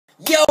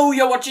Yo,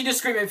 you're watching the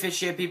Screaming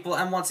Fish here, people,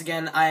 and once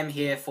again, I am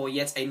here for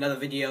yet another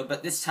video,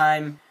 but this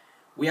time,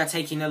 we are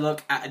taking a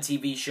look at a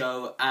TV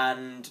show,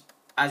 and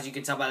as you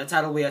can tell by the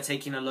title, we are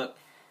taking a look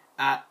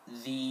at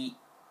the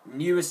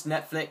newest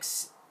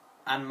Netflix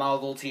and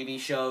Marvel TV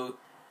show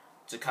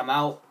to come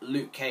out,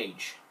 Luke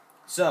Cage.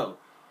 So,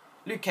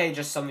 Luke Cage,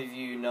 as some of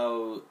you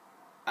know,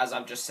 as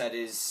I've just said,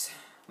 is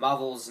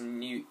Marvel's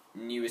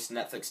newest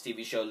Netflix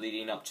TV show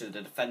leading up to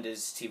the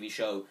Defenders TV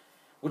show,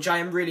 which I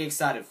am really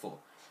excited for.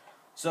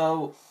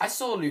 So, I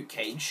saw Luke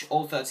Cage,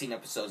 all 13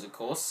 episodes of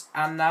course,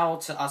 and now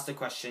to ask the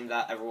question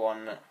that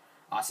everyone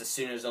asked as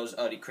soon as those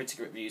early critic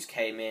reviews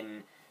came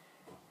in,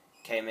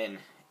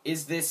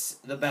 is this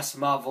the best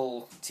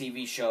Marvel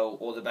TV show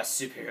or the best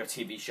superhero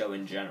TV show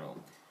in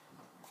general?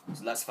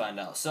 So let's find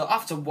out. So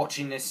after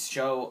watching this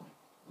show,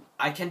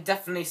 I can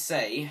definitely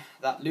say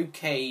that Luke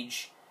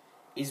Cage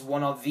is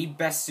one of the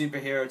best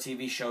superhero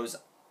TV shows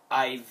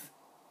I've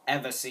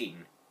ever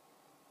seen.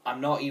 I'm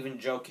not even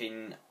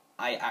joking.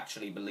 I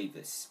actually believe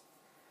this.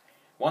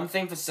 One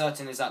thing for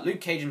certain is that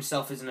Luke Cage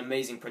himself is an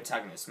amazing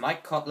protagonist.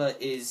 Mike Cutler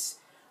is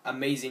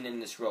amazing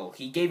in this role.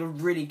 He gave a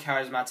really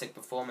charismatic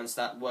performance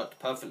that worked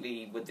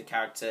perfectly with the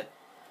character.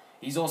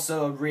 He's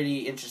also a really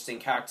interesting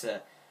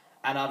character,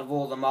 and out of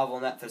all the Marvel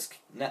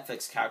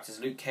Netflix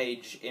characters, Luke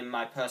Cage, in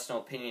my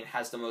personal opinion,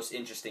 has the most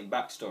interesting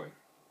backstory.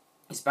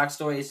 His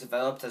backstory is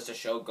developed as the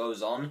show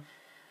goes on,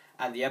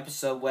 and the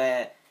episode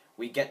where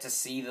we get to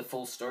see the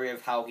full story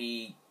of how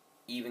he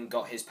even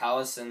got his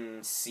powers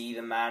and see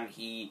the man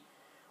he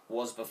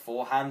was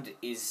beforehand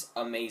is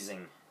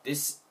amazing.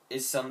 This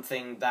is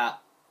something that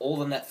all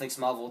the Netflix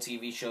Marvel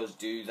TV shows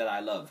do that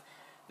I love.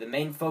 The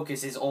main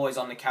focus is always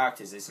on the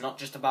characters. It's not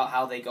just about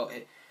how they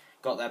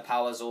got their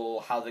powers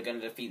or how they're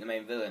going to defeat the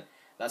main villain.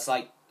 That's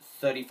like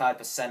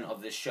 35%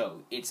 of this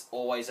show. It's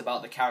always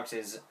about the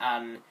characters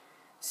and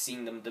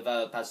seeing them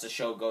develop as the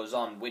show goes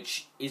on,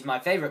 which is my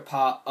favourite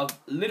part of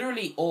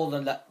literally all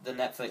the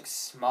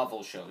Netflix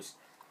Marvel shows.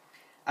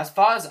 As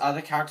far as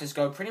other characters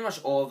go, pretty much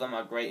all of them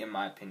are great in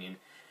my opinion.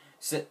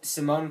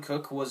 Simone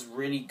Cook was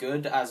really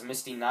good as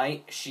Misty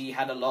Knight. She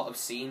had a lot of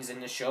scenes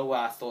in the show where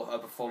I thought her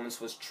performance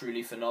was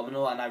truly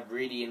phenomenal, and I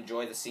really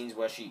enjoy the scenes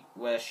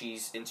where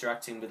she's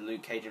interacting with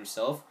Luke Cage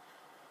himself.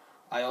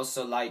 I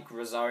also like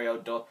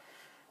Rosario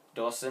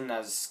Dawson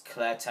as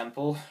Claire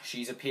Temple.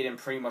 She's appeared in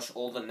pretty much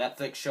all the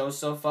Netflix shows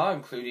so far,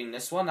 including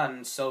this one,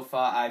 and so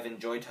far I've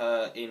enjoyed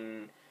her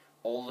in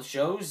all the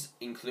shows,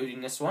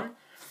 including this one.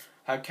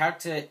 Her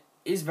character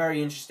is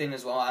very interesting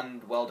as well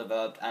and well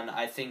developed, and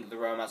I think the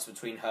romance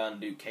between her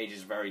and Luke Cage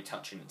is very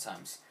touching at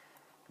times.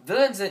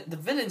 The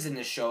villains in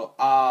this show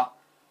are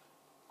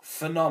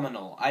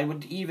phenomenal. I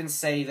would even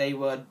say they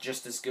were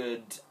just as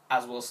good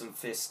as Wilson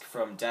Fisk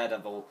from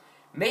Daredevil,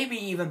 maybe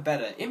even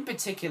better. In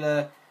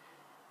particular,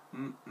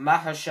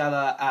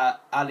 Mahershala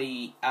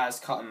Ali as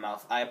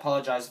Cottonmouth. I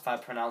apologize if I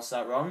pronounced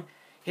that wrong.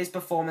 His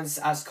performance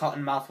as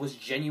Cottonmouth was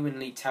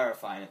genuinely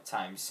terrifying at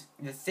times.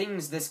 The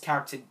things this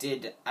character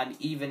did, and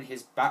even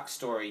his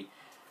backstory,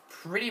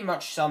 pretty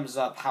much sums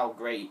up how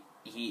great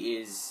he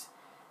is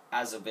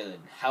as a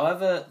villain.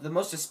 However, the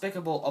most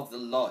despicable of the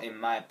lot, in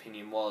my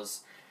opinion,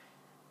 was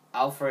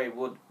Alfre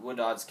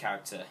Woodard's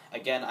character.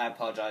 Again, I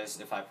apologize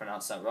if I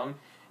pronounced that wrong.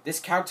 This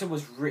character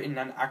was written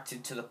and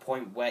acted to the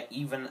point where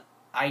even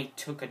I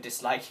took a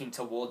disliking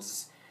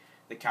towards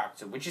the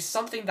character, which is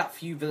something that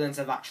few villains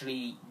have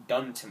actually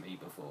done to me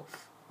before.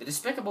 The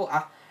despicable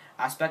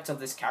aspect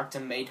of this character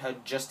made her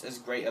just as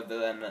great a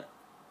villain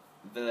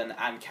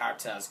and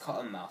character as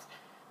Cottonmouth.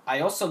 I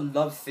also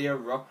love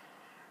Theo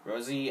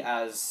Rossi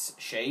as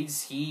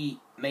Shades. He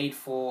made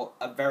for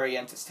a very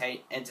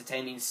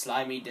entertaining,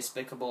 slimy,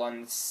 despicable,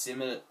 and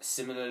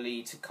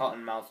similarly to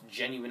Cottonmouth,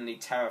 genuinely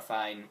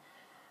terrifying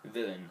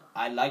villain.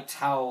 I liked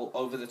how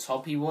over the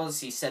top he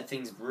was. He said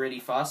things really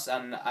fast,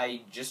 and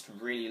I just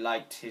really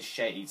liked his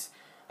shades.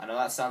 I know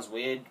that sounds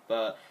weird,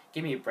 but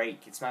give me a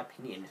break, it's my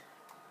opinion.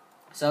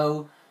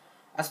 So,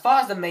 as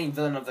far as the main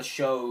villain of the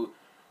show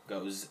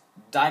goes,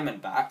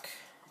 Diamondback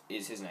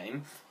is his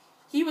name.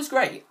 He was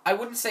great. I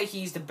wouldn't say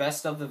he's the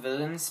best of the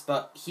villains,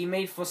 but he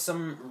made for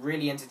some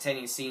really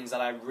entertaining scenes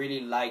that I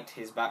really liked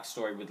his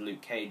backstory with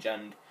Luke Cage,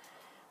 and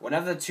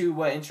whenever the two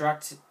were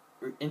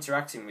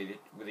interacting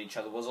with each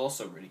other was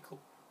also really cool.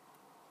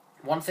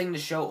 One thing the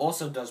show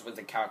also does with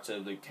the character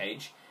of Luke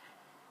Cage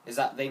is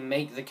that they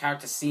make the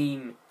character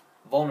seem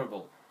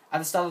vulnerable. At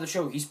the start of the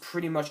show, he's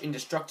pretty much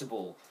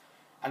indestructible,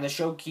 and the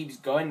show keeps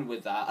going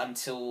with that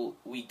until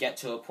we get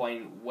to a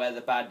point where the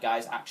bad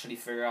guys actually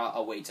figure out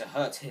a way to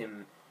hurt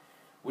him,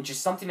 which is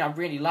something I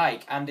really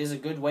like and is a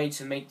good way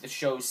to make the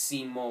show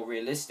seem more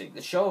realistic.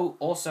 The show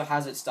also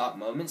has its dark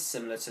moments,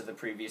 similar to the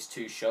previous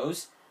two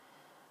shows,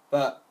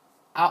 but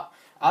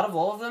out of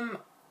all of them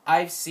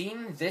I've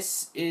seen,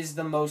 this is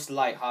the most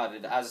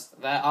lighthearted, as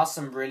there are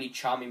some really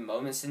charming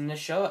moments in the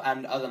show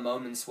and other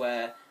moments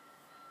where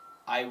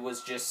I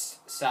was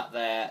just sat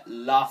there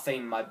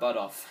laughing my butt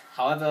off.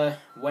 However,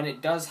 when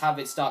it does have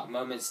its dark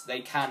moments, they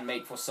can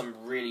make for some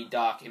really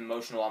dark,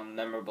 emotional, and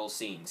memorable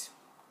scenes.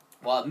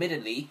 While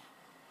admittedly,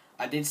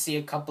 I did see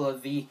a couple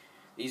of the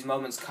these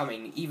moments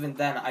coming, even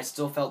then I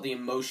still felt the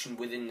emotion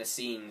within the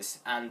scenes,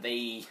 and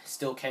they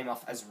still came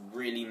off as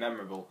really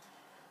memorable.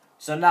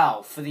 So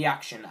now, for the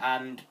action,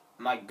 and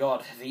my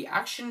god, the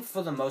action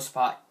for the most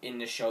part in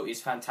the show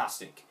is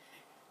fantastic.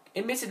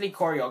 Admittedly,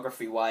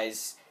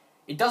 choreography-wise,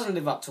 it doesn't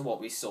live up to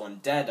what we saw in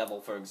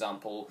Daredevil, for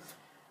example,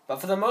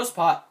 but for the most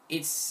part,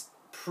 it's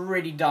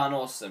pretty darn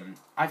awesome.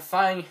 I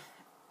find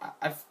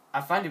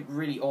it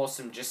really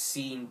awesome just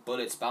seeing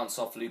bullets bounce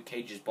off Luke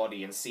Cage's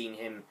body and seeing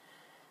him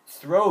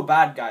throw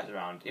bad guys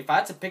around. If I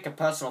had to pick a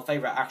personal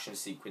favourite action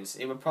sequence,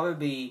 it would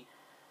probably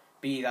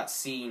be that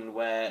scene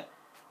where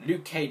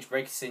Luke Cage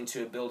breaks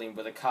into a building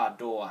with a car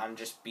door and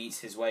just beats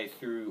his way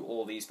through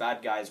all these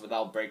bad guys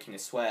without breaking a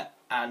sweat.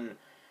 And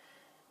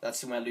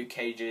that's when Luke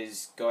Cage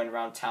is going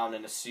around town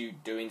in a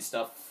suit doing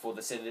stuff for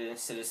the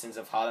citizens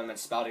of Harlem and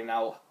spouting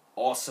out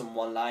awesome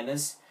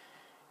one-liners.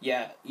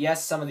 Yeah,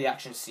 yes, some of the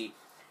action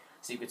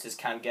sequences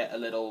can get a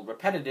little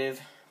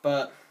repetitive,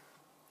 but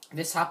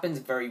this happens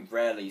very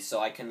rarely, so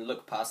I can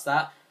look past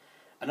that.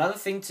 Another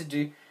thing to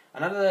do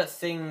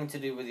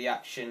with the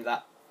action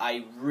that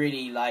I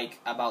really like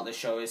about the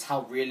show is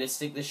how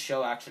realistic this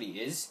show actually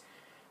is.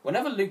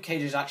 Whenever Luke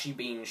Cage is actually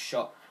being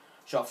shot,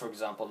 for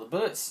example, the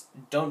bullets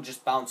don't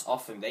just bounce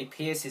off him, they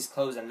pierce his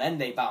clothes and then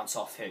they bounce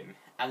off him.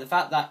 And the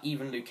fact that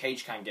even Luke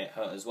Cage can get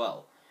hurt as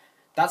well.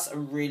 That's a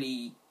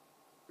really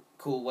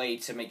cool way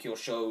to make your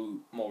show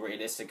more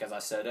realistic, as I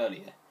said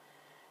earlier.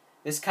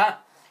 This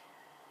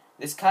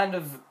is kind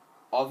of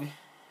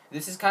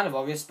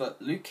obvious,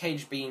 but Luke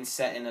Cage being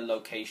set in a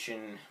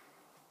location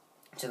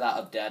to that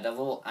of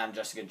Daredevil and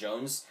Jessica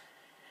Jones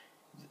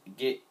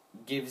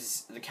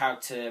gives the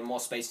character more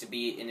space to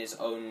be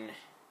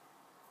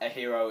a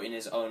hero in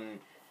his own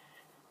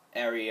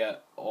area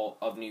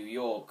of New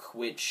York,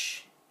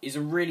 which is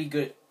a really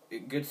good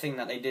thing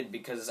that they did,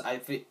 because I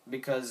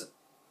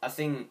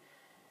think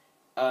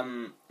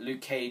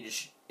Luke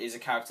Cage is a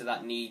character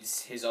that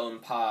needs his own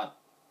part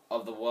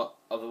of the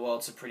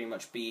world to pretty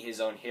much be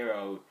his own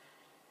hero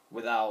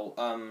without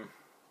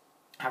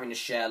having to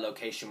share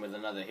location with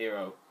another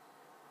hero.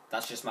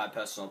 That's just my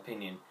personal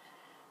opinion.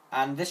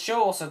 And this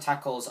show also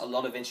tackles a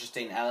lot of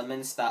interesting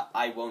elements that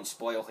I won't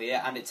spoil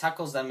here, and it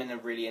tackles them in a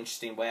really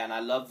interesting way, and I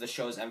love the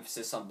show's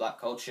emphasis on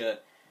black culture,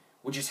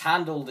 which is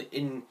handled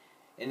in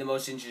the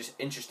most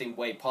interesting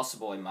way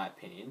possible, in my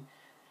opinion.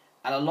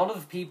 And a lot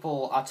of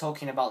people are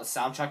talking about the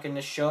soundtrack in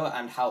this show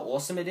and how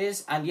awesome it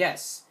is, and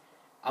yes,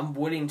 I'm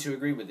willing to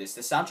agree with this. The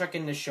soundtrack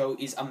in this show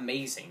is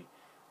amazing.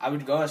 I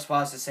would go as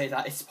far as to say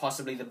that it's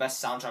possibly the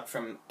best soundtrack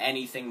from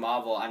anything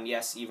Marvel, and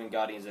yes, even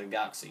Guardians of the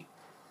Galaxy.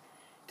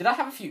 Did I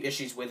have a few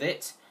issues with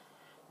it?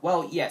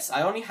 Well, yes,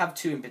 I only have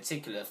two in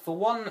particular. For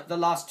one, the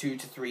last 2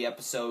 to 3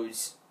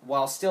 episodes,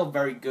 while still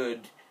very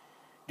good,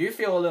 do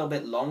feel a little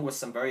bit long with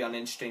some very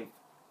uninteresting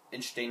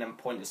and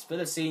pointless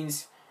filler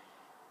scenes,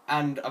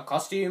 and a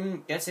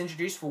costume gets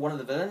introduced for one of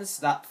the villains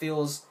that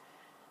feels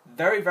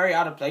very, very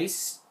out of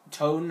place,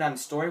 tone and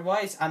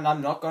story-wise, and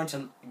I'm not going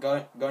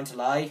to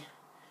lie,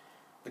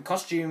 the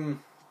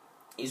costume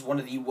is one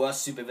of the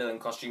worst supervillain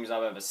costumes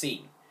I've ever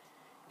seen.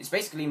 It's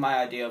basically my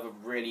idea of a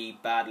really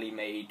badly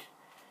made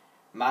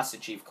Master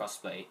Chief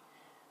cosplay,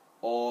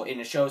 or in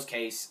the show's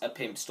case, a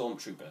pimp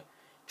stormtrooper.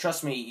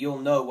 Trust me, you'll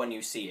know when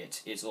you see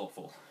it. It's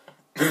awful.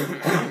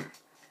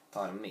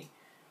 Pardon me.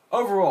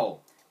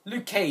 Overall,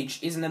 Luke Cage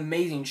is an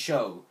amazing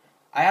show.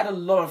 I had a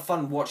lot of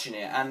fun watching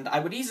it, and I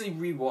would easily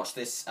rewatch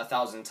this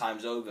 1,000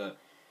 times over.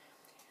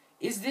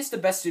 Is this the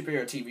best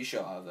superhero TV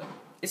show ever?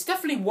 It's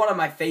definitely one of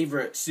my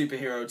favourite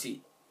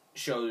superhero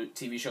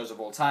TV shows of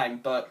all time,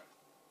 but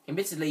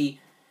admittedly,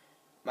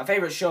 my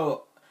favourite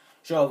show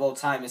of all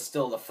time is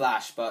still The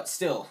Flash, but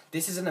still,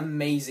 this is an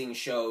amazing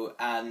show,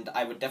 and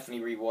I would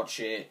definitely rewatch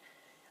it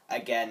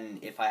again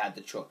if I had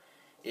the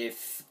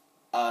if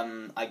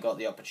I got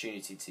the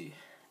opportunity to.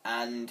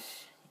 And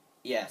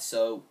yeah,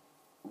 so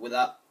with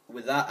that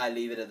I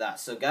leave it at that.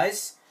 So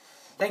guys,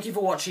 thank you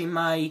for watching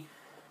my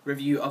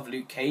review of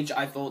Luke Cage.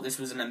 I thought this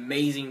was an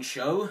amazing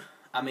show.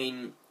 I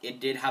mean, it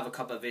did have a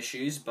couple of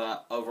issues,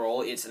 but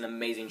overall it's an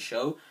amazing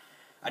show.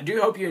 I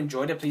do hope you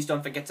enjoyed it. Please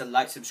don't forget to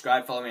like,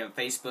 subscribe, follow me on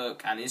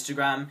Facebook and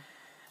Instagram,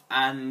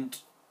 and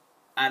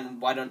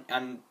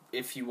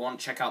if you want,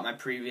 check out my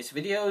previous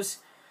videos,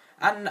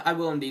 and I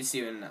will indeed see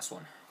you in the next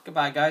one.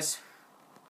 Goodbye, guys.